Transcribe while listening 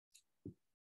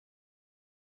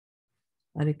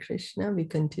Hare Krishna. We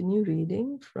continue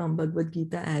reading from Bhagavad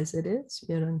Gita as it is.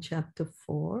 We are on chapter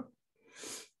 4,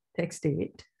 text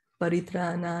 8.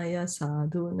 Paritranaya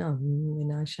sadhunam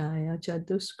vinashaya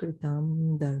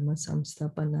chaduskritam dharma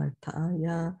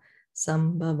samstapanarthaya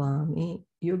sambhavami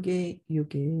yuge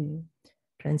yuge.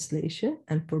 Translation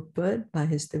and purport by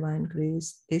His Divine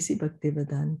Grace, A.C.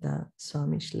 Bhaktivedanta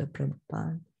Swami Shilpa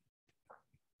Prabhupada.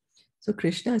 So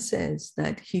Krishna says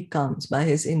that he comes by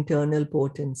his internal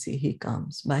potency, he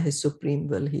comes by his supreme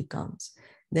will, he comes.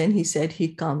 Then he said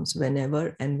he comes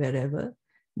whenever and wherever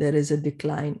there is a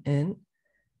decline in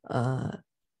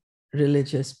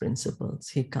religious principles,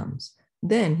 he comes.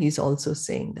 Then he's also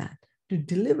saying that to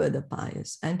deliver the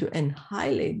pious and to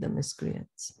annihilate the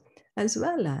miscreants, as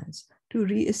well as to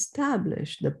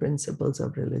re-establish the principles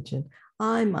of religion,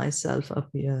 I myself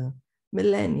appear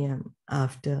millennium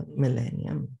after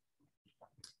millennium.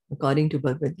 According to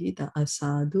Bhagavad Gita, a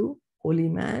sadhu, holy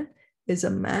man, is a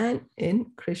man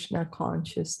in Krishna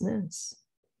consciousness.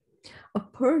 A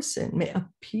person may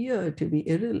appear to be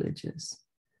irreligious,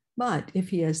 but if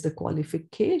he has the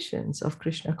qualifications of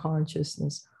Krishna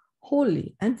consciousness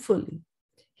wholly and fully,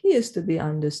 he is to be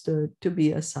understood to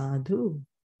be a sadhu.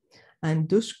 And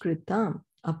duskritam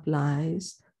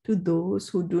applies to those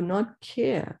who do not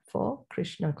care for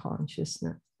Krishna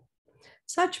consciousness.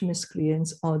 Such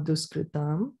miscreants or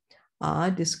duskritam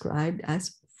are described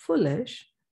as foolish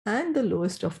and the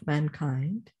lowest of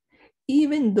mankind,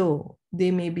 even though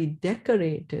they may be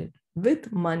decorated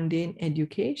with mundane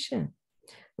education,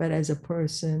 whereas a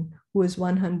person who is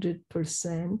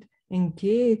 100%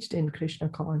 engaged in Krishna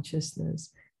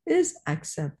consciousness is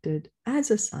accepted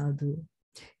as a sadhu,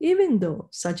 even though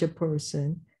such a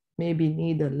person may be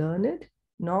neither learned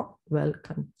nor well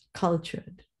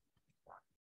cultured.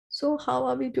 So how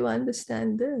are we to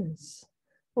understand this?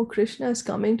 Oh, Krishna is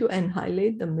coming to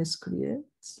annihilate the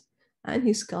miscreants, and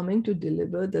he's coming to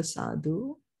deliver the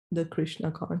sadhu, the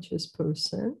Krishna conscious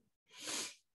person.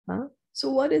 So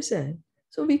what is it?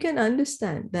 So we can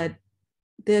understand that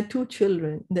there are two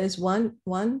children. There's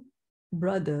one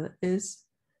brother is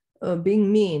being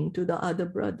mean to the other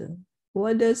brother.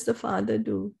 What does the father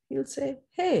do? He'll say,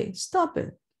 hey, stop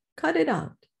it, cut it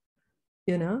out.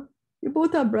 You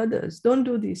both are brothers. Don't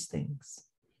do these things.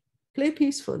 Play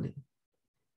peacefully.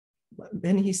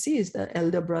 When he sees the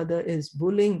elder brother is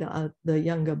bullying the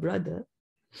younger brother,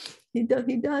 he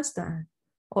does that.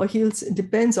 Or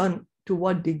depends on to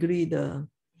what degree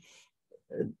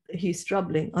he's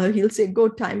troubling. Or he'll say, go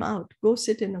time out. Go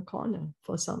sit in a corner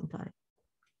for some time.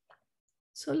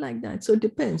 So like that. So it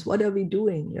depends. What are we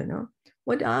doing?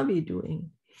 What are we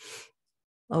doing?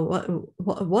 Or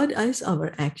what is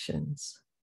our actions?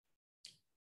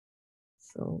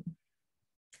 So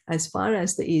as far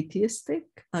as the atheistic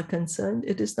are concerned,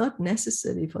 it is not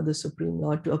necessary for the Supreme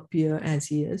Lord to appear as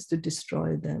he is to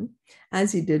destroy them,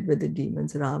 as he did with the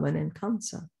demons, Ravan and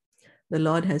Kamsa. The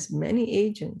Lord has many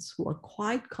agents who are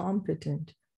quite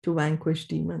competent to vanquish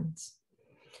demons.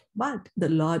 But the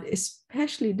Lord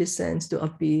especially descends to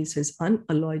appease his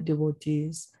unalloyed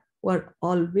devotees who are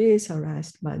always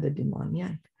harassed by the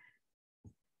demoniac.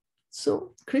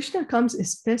 So Krishna comes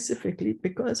specifically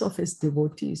because of his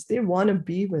devotees. They want to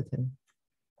be with him.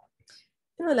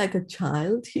 Like a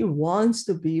child, he wants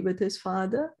to be with his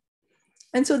father.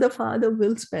 And so the father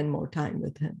will spend more time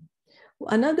with him.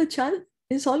 Another child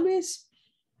is always,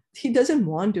 he doesn't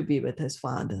want to be with his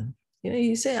father.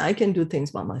 He say, I can do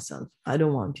things by myself. I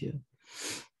don't want you.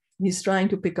 He's trying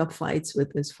to pick up fights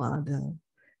with his father,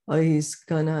 or he's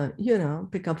gonna,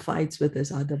 pick up fights with his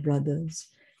other brothers.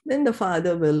 Then the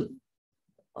father will,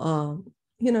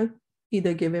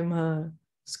 either give him a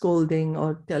scolding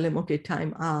or tell him, okay,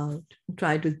 time out,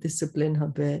 try to discipline her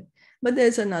bit. But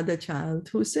there's another child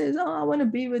who says, oh, I want to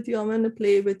be with you. I want to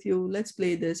play with you. Let's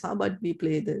play this. How about we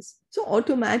play this? So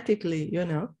automatically,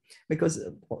 because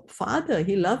father,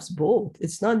 he loves both.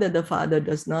 It's not that the father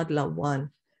does not love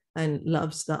one and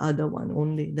loves the other one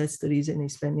only. That's the reason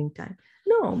he's spending time.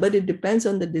 No, but it depends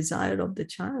on the desire of the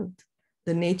child,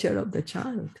 the nature of the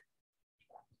child.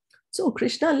 So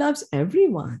Krishna loves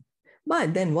everyone.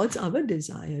 But then what's our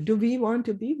desire? Do we want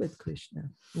to be with Krishna?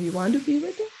 We want to be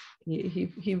with him?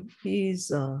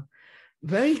 He's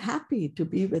very happy to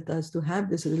be with us, to have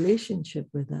this relationship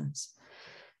with us.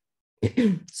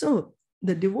 So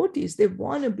the devotees, they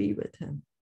want to be with him.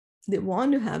 They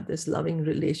want to have this loving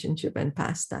relationship and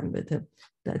pastime with him.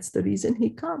 That's the reason he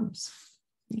comes.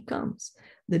 He comes.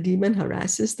 The demon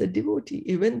harasses the devotee,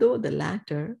 even though the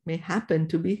latter may happen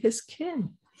to be his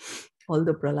kin.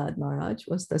 Although Prahlad Maharaj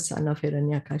was the son of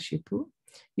Hiranyakashipu,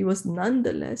 he was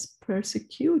nonetheless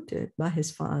persecuted by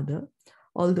his father,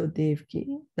 although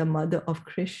Devaki, the mother of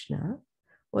Krishna,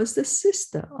 was the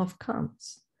sister of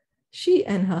Kams. She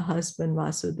and her husband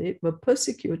Vasudeva were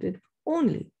persecuted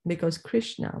only because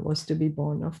Krishna was to be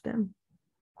born of them.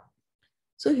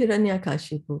 So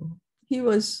Hiranyakashipu, he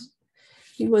was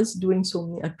doing so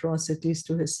many atrocities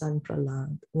to his son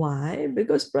Prahlad. Why?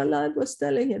 Because Prahlad was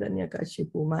telling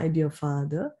Hiranyakashipu, my dear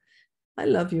father, I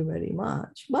love you very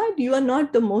much, but you are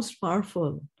not the most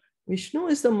powerful. Vishnu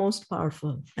is the most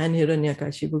powerful. And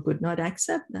Hiranyakashipu could not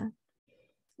accept that.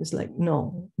 It's like,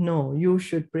 no, you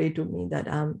should pray to me that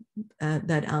I'm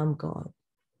God.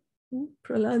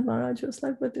 Prahlad Maharaj was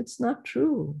like, but it's not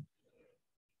true.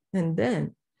 And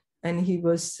he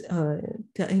was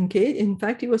engaged. In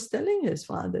fact, he was telling his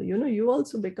father, you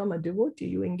also become a devotee.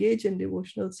 You engage in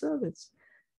devotional service.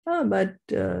 But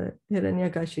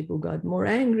Hiranyakashipu got more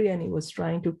angry and he was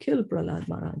trying to kill Prahlad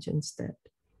Maharaj instead.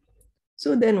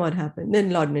 So then what happened? Then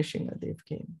Lord Nrsimhadev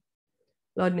came.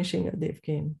 Lord Nrsimhadev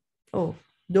came. Oh,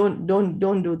 don't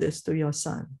do this to your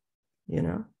son.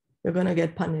 You're going to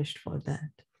get punished for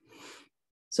that.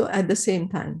 So at the same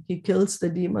time, he kills the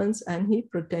demons and he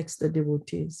protects the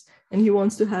devotees. And he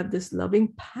wants to have this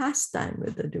loving pastime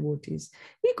with the devotees.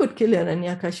 He could kill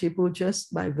Hiranyakashipu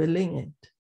just by willing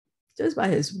it. Just by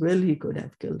his will, he could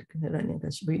have killed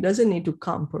Hiranyakashipu. He doesn't need to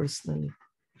come personally.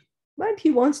 But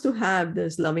he wants to have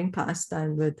this loving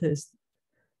pastime with his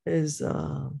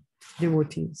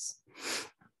devotees.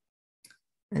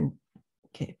 And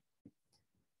okay.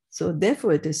 So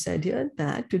therefore it is said here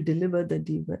that to deliver the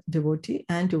devotee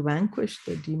and to vanquish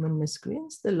the demon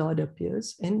miscreants, the Lord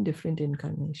appears in different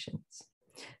incarnations.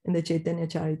 In the Caitanya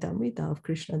Caritamrita of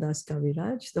Krishna Das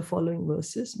Kaviraj, the following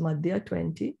verses, Madhya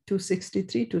 20,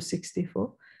 263 to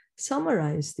 64,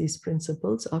 summarize these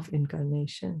principles of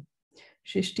incarnation.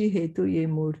 Shishti hetu ye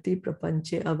murti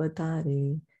prapanche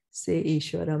avatare, se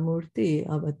Ishvara murti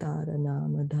avatara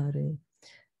namadhare.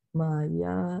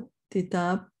 Maya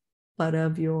tita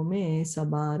paravyome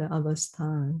sabara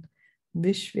avasthan,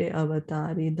 vishve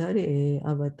avatari dhare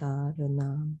avatara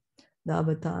nam. The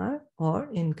avatar or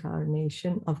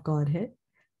incarnation of Godhead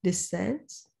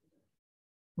descends.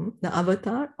 The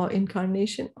avatar or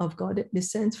incarnation of Godhead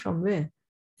descends from where?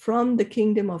 From the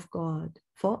kingdom of God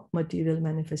for material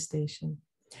manifestation.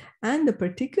 And the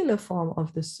particular form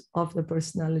of the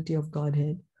personality of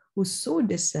Godhead who so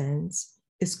descends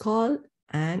is called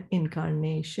an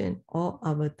incarnation or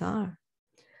avatar.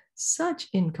 Such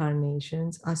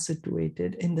incarnations are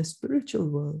situated in the spiritual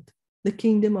world, the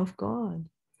kingdom of God.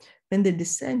 When they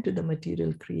descend to the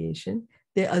material creation,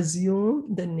 they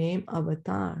assume the name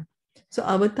avatar. So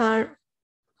avatar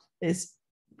is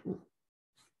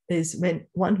when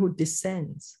one who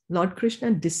descends. Lord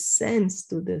Krishna descends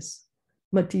to this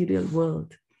material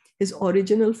world. His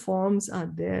original forms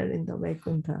are there in the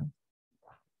Vaikuntha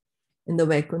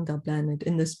planet,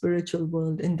 in the spiritual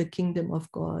world, in the kingdom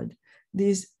of God.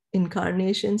 These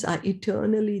incarnations are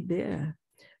eternally there,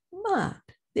 but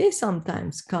they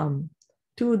sometimes come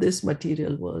to this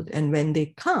material world. And when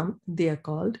they come, they are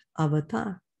called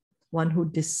avatar, one who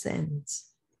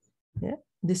descends,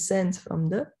 descends from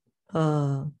the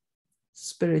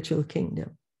spiritual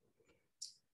kingdom.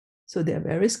 So there are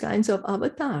various kinds of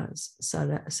avatars,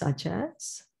 such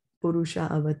as Purusha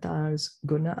avatars,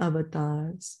 Guna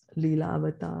avatars, Leela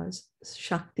avatars,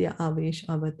 Shakti Avesh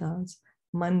avatars,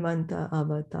 Manvantara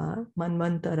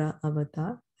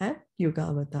avatar, and Yuga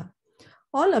avatar,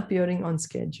 all appearing on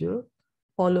schedule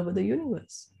all over the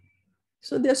universe.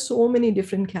 So there are so many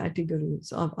different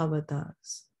categories of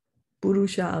avatars.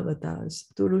 Purusha avatars.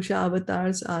 Purusha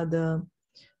avatars are the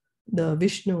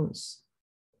Vishnus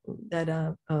that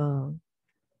are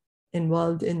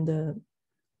involved in the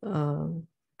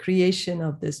creation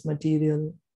of this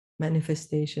material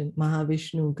manifestation.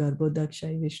 Mahavishnu,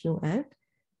 Garbhodakshai Vishnu, and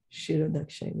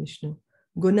Shirodakshai Vishnu.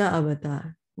 Guna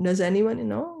avatar. Does anyone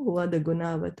know who are the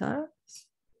Guna avatars?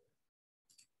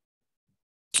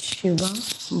 Shiva,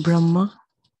 Brahma,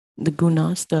 the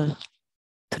gunas, the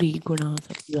three gunas.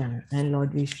 Yeah, and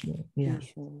Lord Vishnu. Yeah.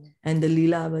 Vishnu. And the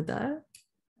Leela avatar?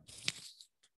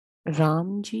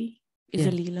 Ramji is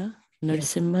a Leela.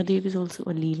 Nrsimhadev is also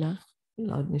a Leela.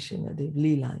 Lord Nrsimhadev,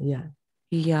 Leela, yeah.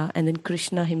 Yeah, and then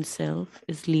Krishna himself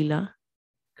is Leela.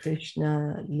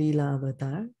 Krishna Leela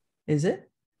avatar, is it?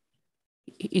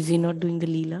 Is he not doing the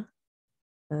Leela?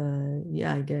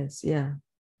 Yeah, I guess, yeah.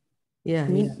 Yeah, I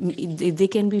mean, they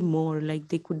can be more, like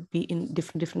they could be in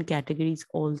different categories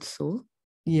also.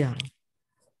 Yeah.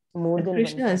 More and than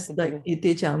Krishna one is like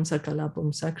Ite Chamsa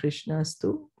Kalapumsa, Krishna is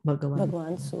to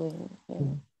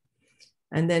Bhagavan.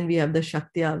 And then we have the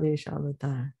Shakti Avesh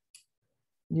avatar.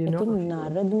 You know? I think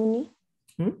Narad Muni.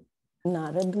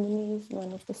 Narad Muni is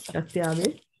one of the Shakti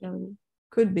Avesh?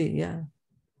 Could be, yeah.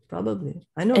 probably.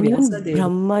 I know And even Vyasadeva.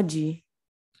 Brahmaji.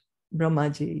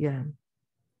 Brahmaji, yeah.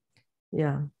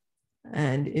 Yeah.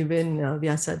 And even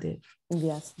Vyasadeva.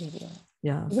 Vyasadeva.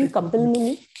 Yeah. Even Kapil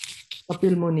Muni.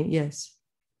 Kapil Muni, yes.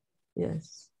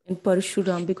 Yes. And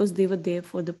Parshuram, because they were there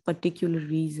for the particular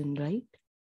reason, right?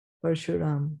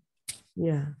 Parshuram.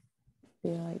 Yeah.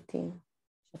 Yeah, I think.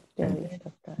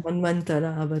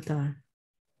 Manvantara avatar.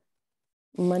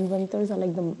 Manvantars are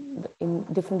like in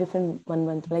different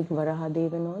Manvantars, like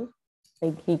Varahadev and all.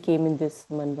 Like he came in this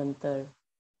Manvantar.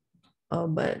 Oh,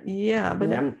 but yeah, but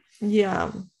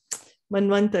yeah.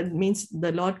 Manvantar means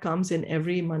the Lord comes in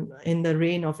in the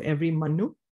reign of every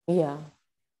Manu. Yeah.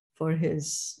 For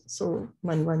his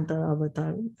Manvantara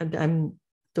avatar. And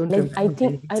don't like remember. I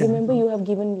think I remember you have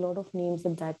given a lot of names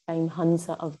at that time,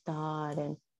 Hansa Avatar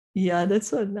and yeah,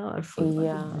 that's what now I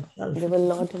forgot. Yeah, there were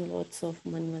lots and lots of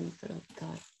Manvantara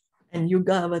Avatar. And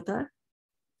Yuga avatar?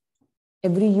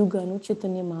 Every Yuga, no,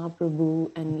 Chaitanya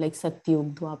Mahaprabhu and like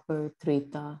Satyug, Dwapar,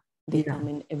 Treta, they come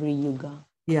in every Yuga.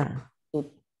 Yeah. So,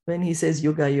 when he says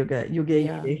Yuga, Yuge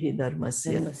Yuge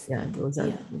Dharmasya. Yeah, those are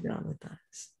the Yuga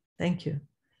avatars. Thank you.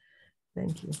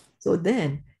 Thank you. So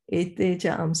then,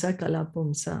 Eteja Amsa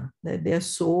Kalapumsa, that there are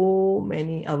so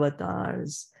many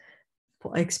avatars,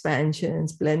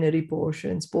 expansions, plenary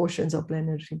portions of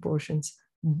plenary portions.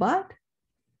 But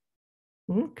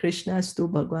Krishna is tu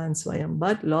Bhagwan Swayam.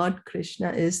 But Lord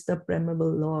Krishna is the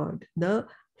premeable Lord, the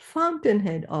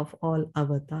fountainhead of all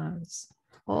avatars.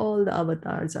 All the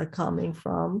avatars are coming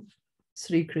from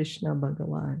Sri Krishna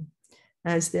Bhagavan.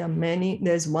 As there are many,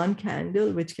 there's one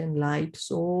candle which can light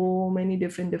so many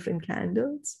different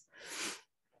candles.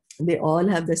 They all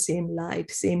have the same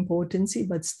light, same potency,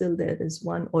 but still there is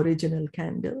one original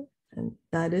candle, and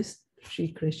that is Sri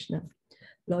Krishna.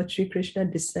 Lord Sri Krishna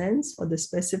descends for the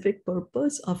specific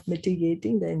purpose of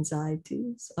mitigating the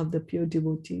anxieties of the pure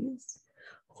devotees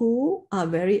who are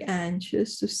very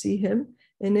anxious to see him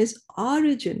in his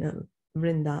original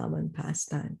Vrindavan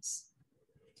pastimes.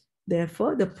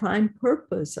 Therefore, the prime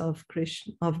purpose of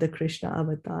the Krishna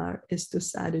avatar is to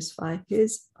satisfy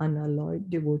his unalloyed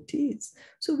devotees.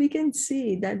 So we can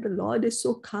see that the Lord is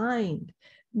so kind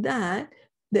that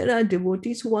there are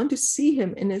devotees who want to see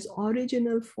him in his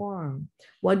original form.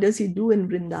 What does he do in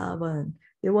Vrindavan?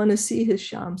 They want to see his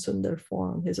Shyam Sundar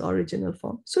form, his original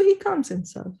form. So he comes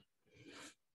himself.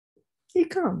 He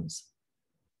comes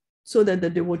so that the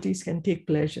devotees can take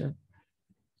pleasure.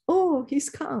 Oh, he's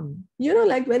come. You know,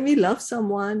 like when we love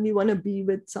someone, we want to be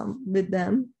with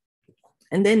them.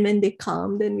 And then when they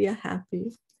come, then we are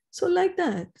happy. So like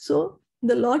that. So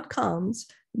the Lord comes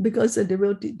because the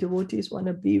devotees want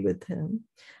to be with him.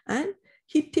 And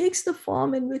he takes the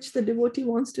form in which the devotee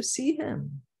wants to see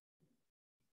him.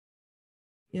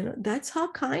 You know, that's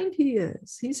how kind he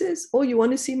is. He says, oh, you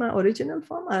want to see my original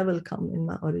form? I will come in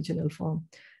my original form.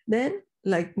 Then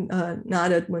like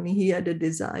Narad Muni, he had a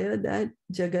desire that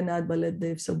Jagannath,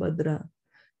 Baladev, Subhadra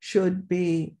should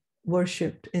be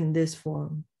worshipped in this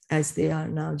form as they are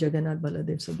now, Jagannath,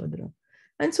 Baladev, Subhadra.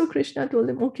 And so Krishna told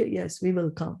him, okay, yes, we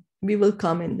will come. We will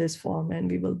come in this form and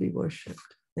we will be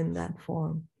worshipped in that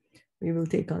form. We will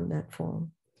take on that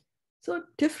form. So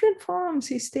different forms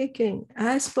he's taking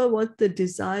as per what the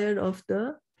desire of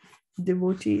the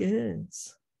devotee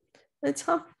is. That's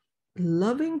how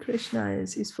loving Krishna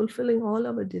is. He's fulfilling all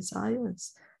our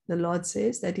desires. The Lord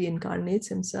says that he incarnates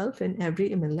himself in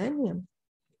every millennium.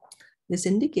 This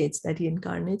indicates that he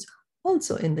incarnates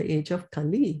also in the age of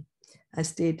Kali. As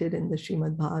stated in the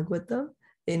Srimad Bhagavatam,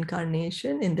 the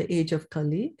incarnation in the age of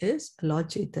Kali is Lord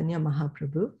Caitanya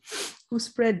Mahaprabhu, who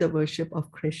spread the worship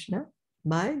of Krishna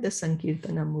by the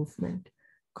Sankirtana movement,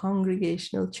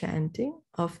 congregational chanting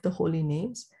of the holy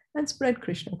names, and spread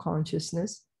Krishna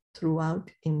consciousness throughout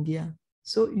India.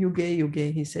 So Yuge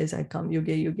Yuge, he says, I come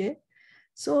Yuge Yuge.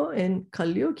 So in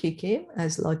Kali Yuga, he came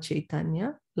as Lord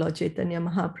Chaitanya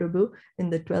Mahaprabhu in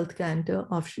the 12th canto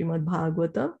of Srimad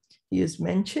Bhagavatam. He is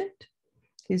mentioned.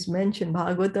 He's mentioned,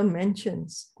 Bhagavatam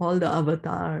mentions all the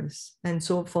avatars. And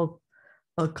so for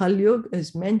Kali Yuga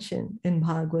is mentioned in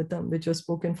Bhagavatam, which was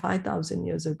spoken 5,000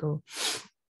 years ago,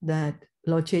 that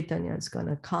Lord Chaitanya is going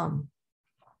to come.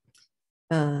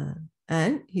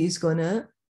 And he's going to,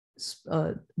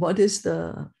 what is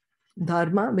the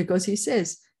dharma? Because he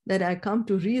says that I come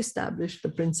to reestablish the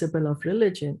principle of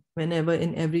religion whenever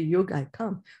in every yuga I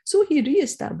come. So he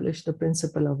reestablished the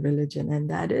principle of religion, and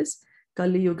that is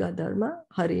Kali Yuga Dharma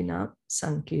Harinam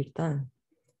Sankirtan,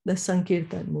 the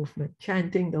Sankirtan movement,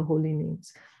 chanting the holy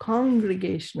names,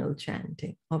 congregational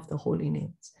chanting of the holy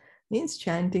names, means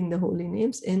chanting the holy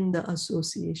names in the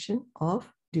association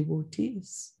of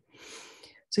devotees.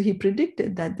 So he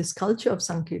predicted that this culture of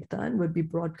Sankirtan would be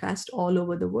broadcast all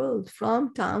over the world,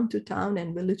 from town to town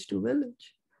and village to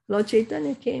village. Lord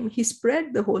Chaitanya came, he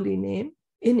spread the holy name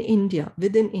in India,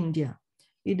 within India.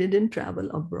 He didn't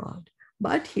travel abroad,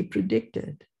 but he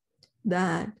predicted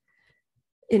that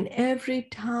in every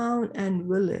town and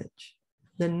village,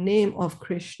 the name of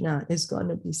Krishna is going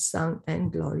to be sung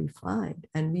and glorified.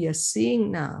 And we are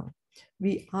seeing now,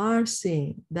 we are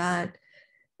seeing that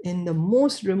in the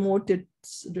most remote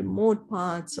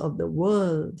parts of the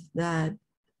world, that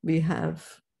we have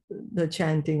the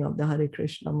chanting of the Hare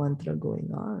Krishna mantra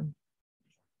going on.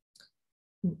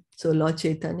 So Lord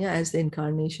Chaitanya, as the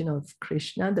incarnation of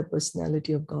Krishna, the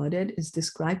personality of Godhead, is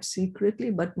described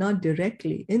secretly but not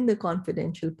directly in the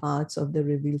confidential parts of the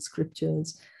revealed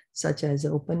scriptures, such as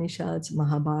the Upanishads,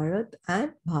 Mahabharata,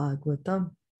 and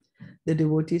Bhagavatam. The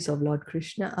devotees of Lord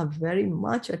Krishna are very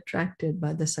much attracted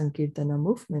by the Sankirtana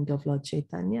movement of Lord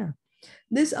Chaitanya.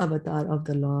 This avatar of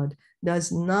the Lord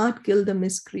does not kill the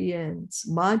miscreants,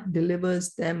 but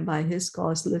delivers them by his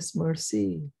causeless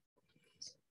mercy.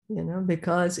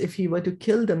 Because if he were to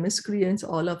kill the miscreants,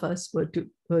 all of us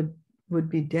would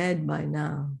be dead by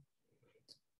now.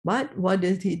 But what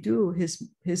did he do?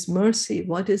 His mercy.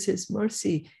 What is his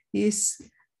mercy? He's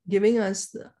giving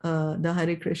us the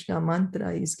Hare Krishna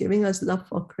mantra. He's giving us love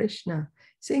for Krishna,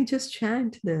 saying, just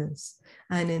chant this.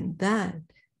 And in that,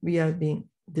 we are being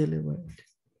delivered.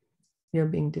 We are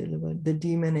being delivered. The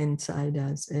demon inside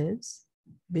us is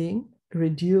being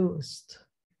reduced.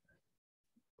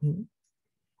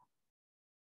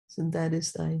 So that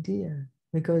is the idea.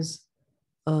 Because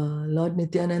Lord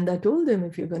Nityananda told him,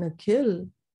 if you're going to kill,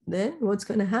 then what's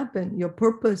going to happen? Your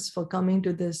purpose for coming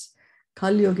to this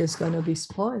Kali Yuga is going to be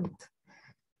spoiled.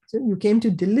 So you came to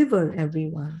deliver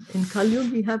everyone. In Kali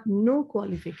Yuga, we have no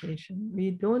qualification.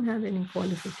 We don't have any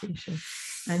qualification.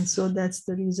 And so that's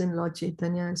the reason Lord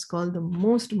Chaitanya is called the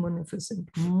most munificent,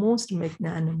 most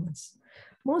magnanimous.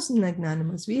 Most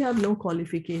magnanimous. We have no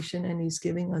qualification, and he's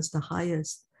giving us the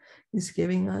highest. He's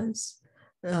giving us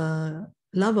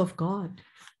love of God.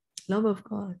 Love of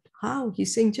God. How?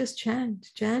 He's saying, just chant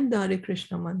the Hare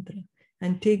Krishna mantra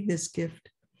and take this gift.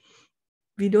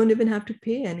 We don't even have to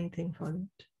pay anything for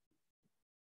it.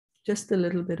 Just a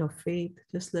little bit of faith,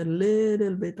 just a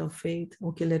little bit of faith.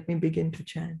 Okay, let me begin to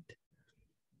chant.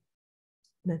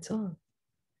 That's all.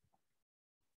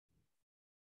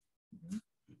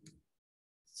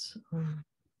 So,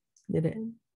 did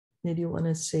you want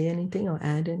to say anything or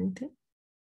add anything?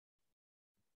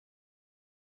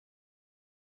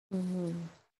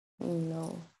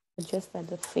 No, just that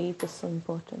the faith is so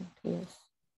important. Yes.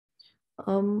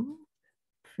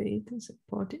 Faith is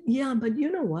important. Yeah, but you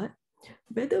know what?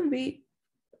 Whether we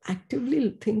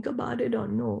actively think about it or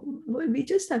no, well, we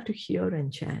just have to hear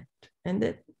and chant, and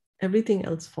then everything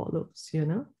else follows,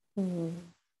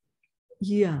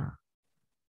 Yeah.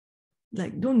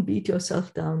 Like, don't beat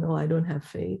yourself down. Oh, I don't have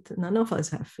faith. None of us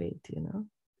have faith,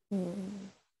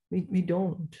 We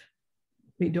don't.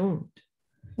 We don't.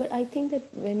 But I think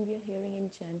that when we are hearing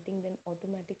and chanting, then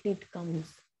automatically it comes.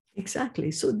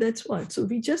 Exactly. So that's what. So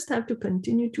we just have to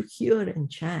continue to hear and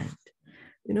chant,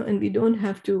 and we don't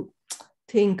have to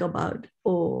think about,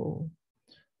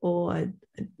 I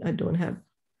don't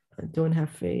have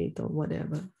faith or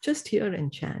whatever. Just hear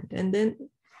and chant. And then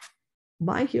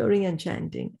by hearing and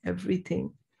chanting,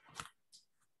 everything,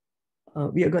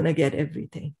 we are going to get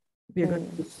everything. We are going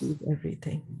to receive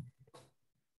everything.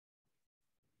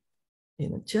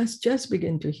 Just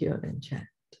begin to hear and chant.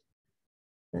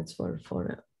 That's for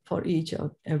each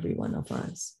of every one of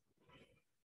us.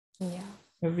 Yeah.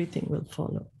 Everything will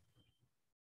follow.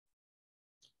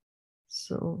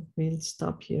 So we'll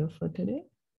stop here for today.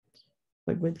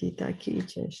 Bhagavad Gita ki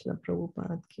jai, Srila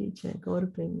Prabhupada ki jai, Gaur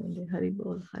Premanande, Hari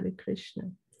Bol, Hare Krishna.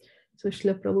 So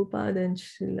Srila Prabhupada and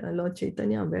Srila Lord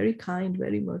Chaitanya are very kind,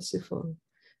 very merciful.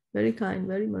 Very kind,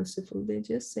 very merciful. They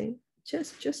just say,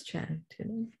 just chant,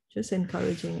 just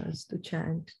encouraging us to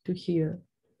chant, to hear.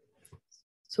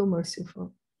 So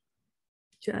merciful.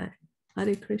 Jai,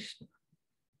 Hare Krishna.